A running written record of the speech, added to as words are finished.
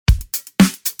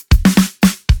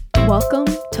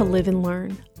Welcome to Live and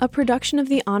Learn, a production of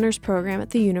the Honors Program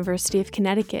at the University of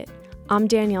Connecticut. I'm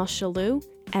Danielle Shalou,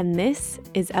 and this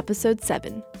is Episode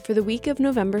 7 for the week of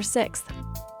November 6th.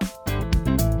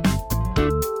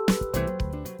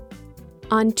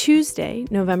 On Tuesday,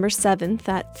 November 7th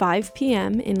at 5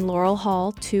 p.m. in Laurel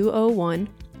Hall 201,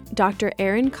 Dr.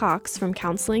 Erin Cox from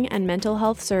Counseling and Mental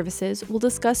Health Services will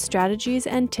discuss strategies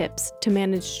and tips to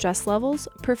manage stress levels,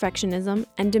 perfectionism,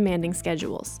 and demanding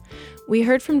schedules. We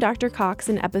heard from Dr. Cox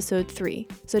in Episode 3,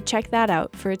 so check that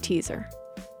out for a teaser.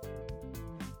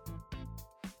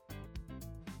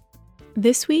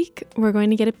 This week, we're going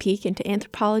to get a peek into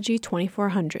Anthropology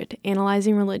 2400,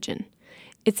 Analyzing Religion.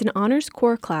 It's an honors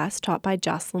core class taught by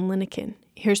Jocelyn Linnekin.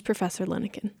 Here's Professor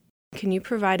Linnekin. Can you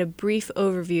provide a brief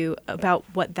overview about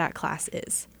what that class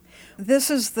is?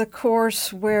 This is the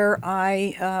course where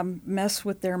I mess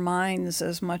with their minds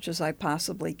as much as I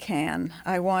possibly can.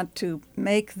 I want to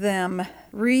make them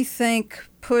rethink,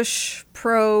 push,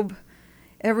 probe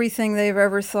everything they've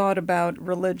ever thought about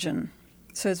religion.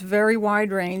 So it's very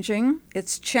wide-ranging.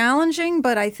 It's challenging,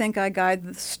 but I think I guide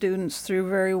the students through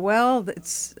very well.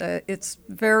 It's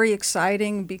very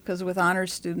exciting because with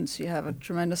honors students, you have a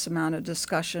tremendous amount of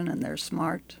discussion and they're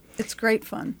smart. It's great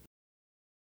fun.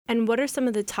 And what are some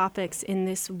of the topics in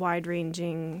this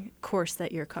wide-ranging course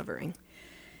that you're covering?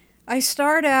 I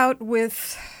start out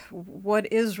with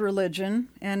what is religion,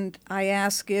 and I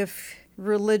ask if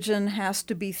religion has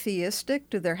to be theistic.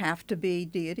 Do there have to be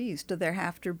deities? Do there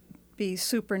have to be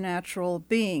supernatural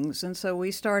beings? And so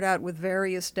we start out with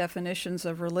various definitions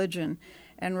of religion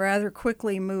and rather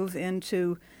quickly move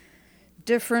into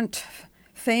different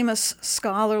famous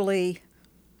scholarly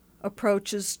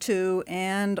approaches to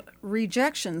and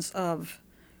rejections of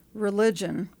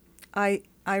religion. I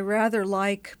rather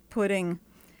like putting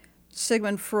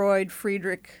Sigmund Freud,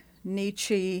 Friedrich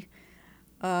Nietzsche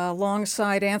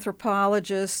alongside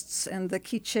anthropologists and the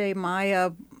Quiché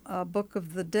Maya Book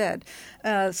of the Dead.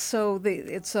 It's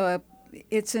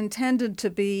intended to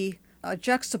be a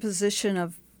juxtaposition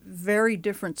of very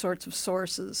different sorts of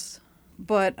sources.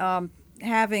 But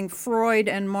having Freud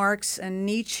and Marx and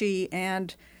Nietzsche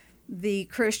and the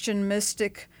Christian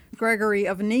mystic Gregory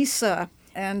of Nyssa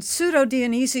and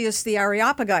Pseudo-Dionysius the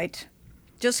Areopagite,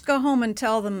 just go home and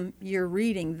tell them you're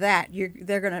reading that.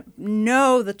 They're going to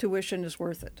know the tuition is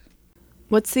worth it.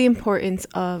 What's the importance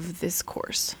of this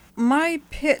course? My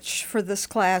pitch for this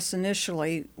class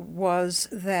initially was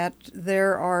that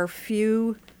there are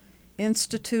few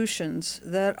institutions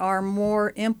that are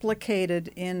more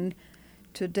implicated in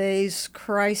today's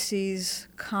crises,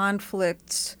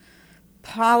 conflicts,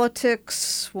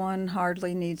 politics, one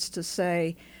hardly needs to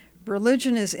say.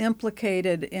 Religion is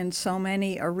implicated in so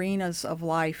many arenas of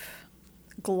life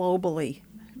globally,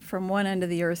 from one end of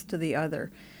the earth to the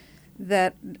other,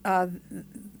 that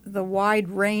the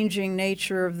wide-ranging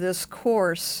nature of this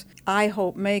course, I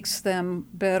hope, makes them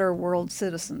better world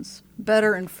citizens,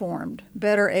 better informed,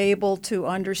 better able to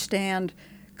understand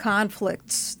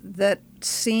conflicts that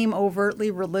seem overtly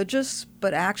religious,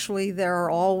 but actually there are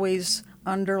always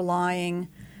underlying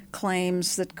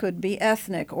claims that could be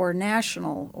ethnic or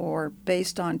national or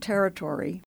based on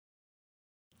territory.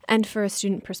 And for a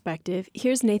student perspective,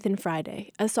 here's Nathan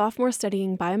Friday, a sophomore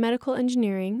studying biomedical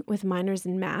engineering with minors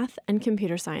in math and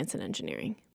computer science and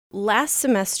engineering. Last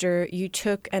semester, you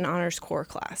took an honors core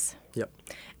class. Yep.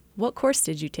 What course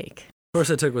did you take? The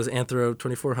course I took was Anthro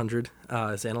 2400,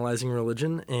 it's Analyzing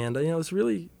Religion, and it was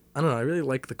really, I really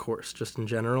liked the course just in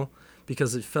general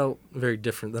because it felt very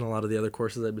different than a lot of the other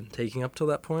courses I'd been taking up till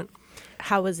that point.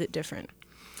 How was it different?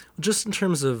 Just in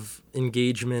terms of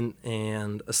engagement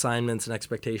and assignments and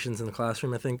expectations in the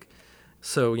classroom, I think.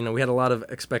 So, we had a lot of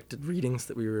expected readings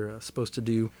that we were supposed to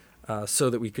do so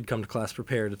that we could come to class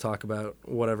prepared to talk about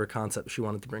whatever concept she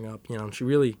wanted to bring up. And she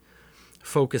really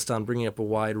focused on bringing up a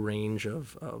wide range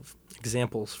of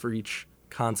examples for each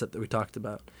concept that we talked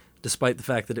about, despite the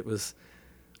fact that it was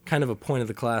kind of a point of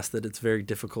the class that it's very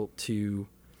difficult to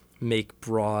make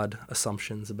broad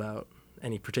assumptions about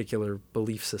any particular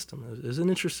belief system. There's an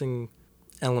interesting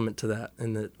element to that,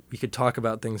 in that we could talk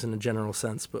about things in a general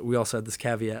sense, but we also had this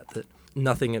caveat that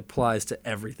nothing applies to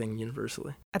everything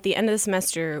universally. At the end of the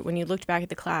semester, when you looked back at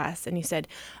the class and you said,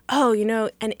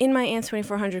 and in my ANT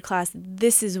 2400 class,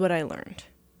 this is what I learned.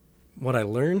 What I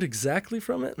learned exactly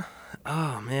from it?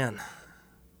 Oh, man.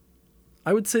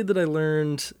 I would say that I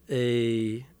learned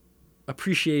a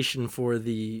appreciation for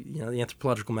the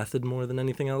anthropological method more than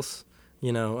anything else.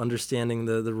 Understanding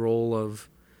the role of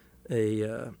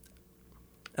a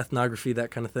ethnography,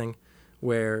 that kind of thing,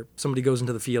 where somebody goes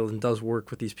into the field and does work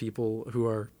with these people who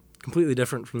are completely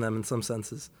different from them in some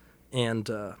senses, and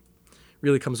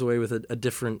really comes away with a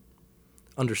different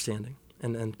understanding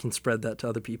and can spread that to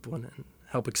other people and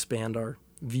help expand our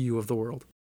view of the world.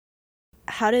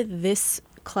 How did this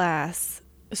class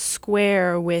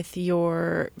square with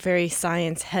your very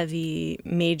science-heavy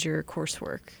major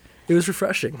coursework? It was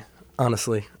refreshing,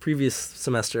 honestly. Previous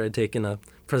semester, I'd taken a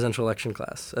presidential election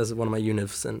class as one of my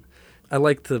univs, and I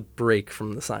like to break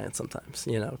from the science sometimes,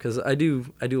 because I do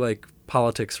like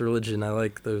politics, religion. I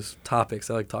like those topics.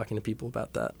 I like talking to people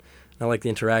about that. And I like the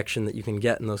interaction that you can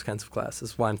get in those kinds of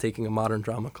classes. Why I'm taking a modern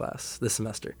drama class this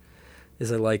semester,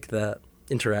 is I like that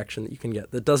interaction that you can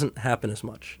get that doesn't happen as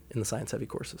much in the science-heavy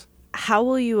courses. How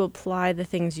will you apply the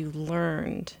things you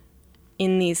learned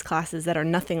in these classes that are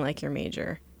nothing like your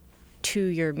major to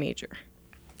your major?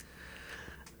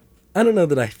 I don't know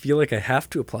that I feel like I have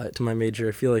to apply it to my major.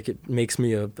 I feel like it makes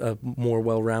me a more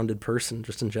well-rounded person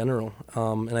just in general,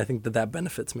 and I think that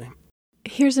benefits me.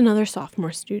 Here's another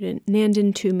sophomore student,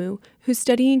 Nandin Tumu, who's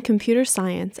studying computer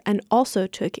science and also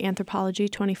took Anthropology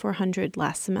 2400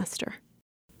 last semester.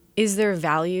 Is there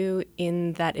value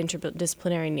in that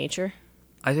interdisciplinary nature?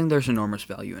 I think there's enormous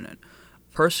value in it.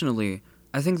 Personally,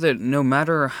 I think that no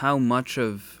matter how much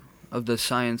of the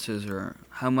sciences or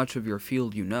how much of your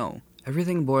field you know,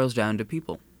 everything boils down to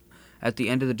people. At the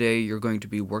end of the day, you're going to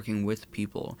be working with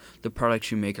people. The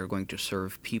products you make are going to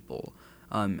serve people.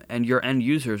 And your end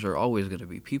users are always going to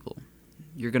be people.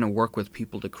 You're going to work with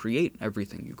people to create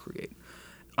everything you create.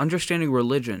 Understanding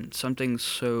religion, something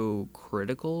so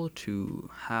critical to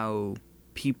how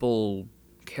people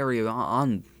carry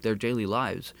on their daily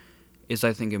lives, is,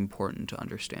 I think, important to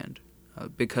understand.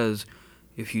 Because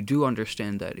if you do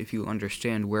understand that, if you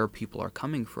understand where people are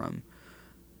coming from,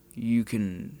 you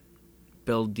can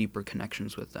build deeper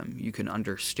connections with them. You can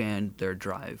understand their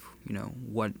drive,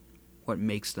 what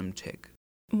makes them tick.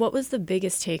 What was the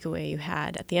biggest takeaway you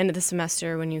had at the end of the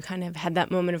semester when you kind of had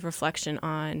that moment of reflection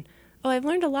on, I've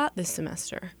learned a lot this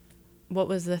semester? What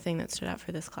was the thing that stood out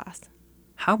for this class?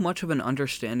 How much of an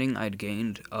understanding I'd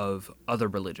gained of other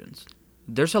religions.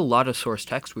 There's a lot of source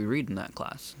text we read in that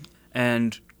class.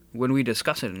 And when we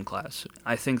discuss it in class,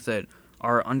 I think that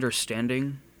our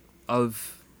understanding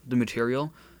of the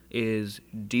material is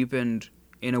deepened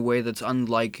in a way that's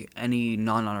unlike any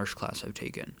non-honors class I've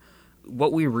taken.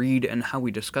 What we read and how we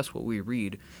discuss what we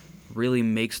read really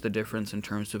makes the difference in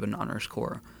terms of an honors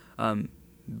core,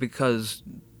 because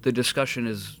the discussion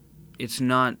it's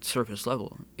not surface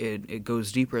level. It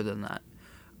goes deeper than that.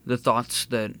 The thoughts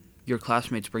that your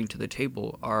classmates bring to the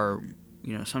table are,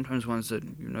 sometimes ones that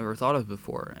you've never thought of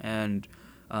before. And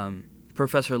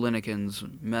Professor Linneken's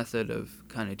method of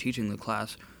kind of teaching the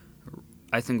class,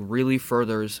 I think, really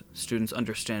furthers students'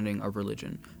 understanding of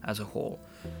religion as a whole.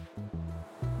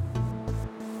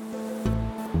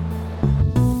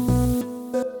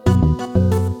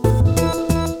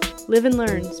 Live and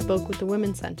Learn spoke with the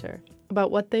Women's Center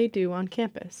about what they do on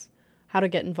campus, how to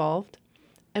get involved,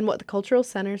 and what the cultural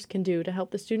centers can do to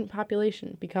help the student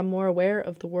population become more aware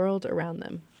of the world around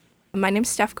them. My name's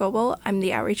Steph Goebel. I'm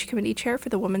the Outreach Committee Chair for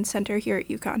the Women's Center here at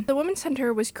UConn. The Women's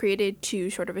Center was created to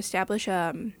sort of establish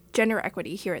gender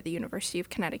equity here at the University of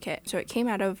Connecticut. So it came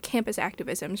out of campus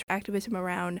activism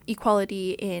around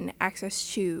equality in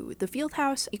access to the field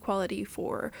house, equality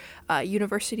for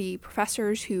university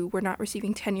professors who were not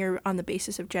receiving tenure on the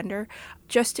basis of gender,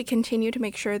 just to continue to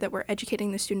make sure that we're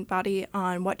educating the student body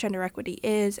on what gender equity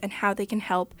is and how they can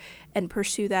help and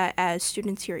pursue that as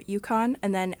students here at UConn,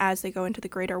 and then as they go into the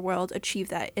greater world, achieve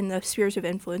that in the spheres of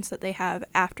influence that they have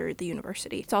after the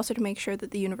university. It's also to make sure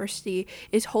that the university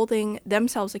is holding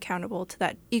themselves accountable to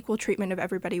that equal treatment of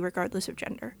everybody regardless of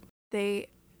gender. They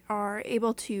are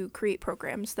able to create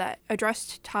programs that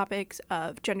address topics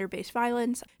of gender-based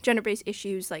violence, gender-based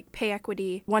issues like pay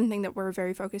equity. One thing that we're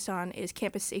very focused on is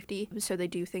campus safety. So they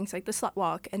do things like the slut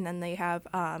walk, and then they have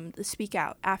the speak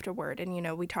out afterward. And,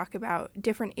 we talk about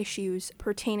different issues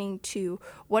pertaining to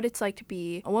what it's like to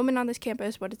be a woman on this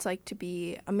campus, what it's like to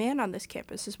be a man on this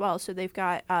campus as well. So they've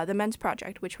got the Men's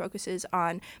Project, which focuses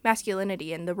on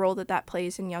masculinity and the role that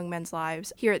plays in young men's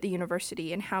lives here at the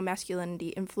university and how masculinity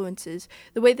influences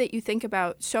the way that you think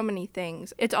about so many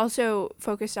things. It's also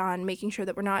focused on making sure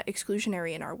that we're not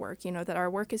exclusionary in our work, that our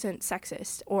work isn't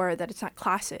sexist or that it's not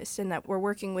classist, and that we're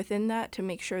working within that to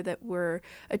make sure that we're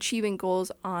achieving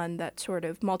goals on that sort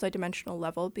of multidimensional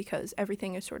level, because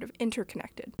everything is sort of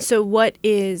interconnected. So what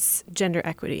is gender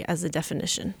equity as a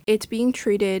definition? It's being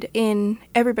treated in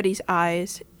everybody's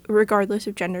eyes regardless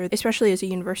of gender, especially as a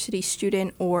university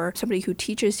student or somebody who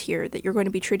teaches here, that you're going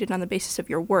to be treated on the basis of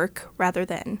your work rather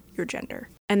than your gender.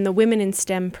 And the Women in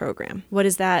STEM program, what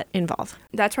does that involve?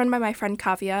 That's run by my friend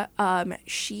Kavya.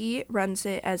 She runs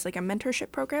it as like a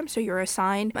mentorship program. So you're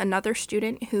assigned another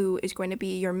student who is going to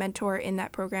be your mentor in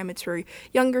that program. It's for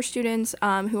younger students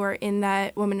who are in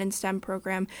that Women in STEM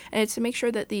program. And it's to make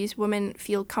sure that these women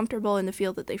feel comfortable in the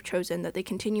field that they've chosen, that they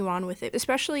continue on with it,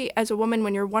 especially as a woman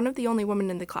when you're one of the only women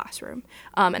in the classroom.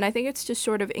 And I think it's to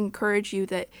sort of encourage you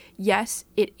that, yes,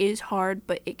 it is hard,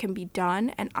 but it can be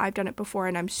done. And I've done it before,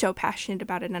 and I'm so passionate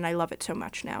about it, and I love it so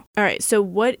much now. All right, so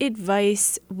what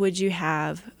advice would you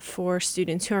have for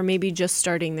students who are maybe just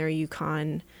starting their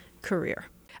UConn career?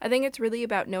 I think it's really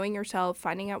about knowing yourself,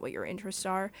 finding out what your interests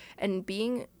are, and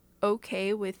being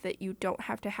okay with that you don't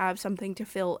have to have something to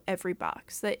fill every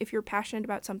box. That if you're passionate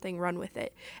about something, run with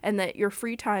it. And that your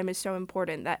free time is so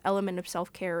important. That element of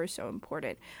self-care is so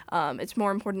important. It's more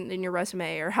important than your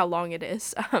resume or how long it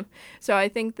is. So I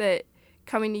think that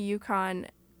coming to UConn,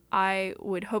 I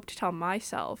would hope to tell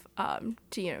myself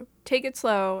to, take it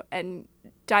slow and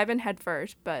dive in head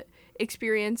first, but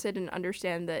experience it and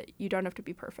understand that you don't have to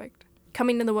be perfect.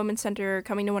 Coming to the Women's Center,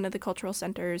 coming to one of the cultural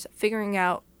centers, figuring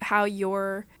out how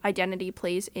your identity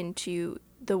plays into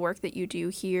the work that you do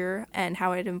here and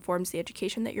how it informs the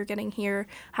education that you're getting here,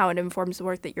 how it informs the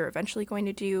work that you're eventually going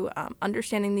to do,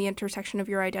 understanding the intersection of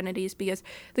your identities, because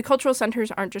the cultural centers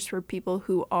aren't just for people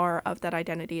who are of that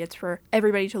identity. It's for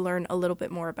everybody to learn a little bit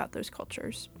more about those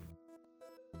cultures.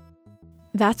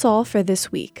 That's all for this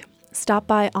week. Stop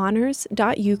by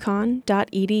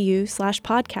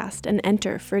honors.uconn.edu/podcast and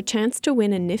enter for a chance to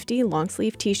win a nifty long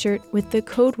sleeve t-shirt with the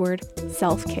code word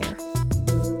self-care.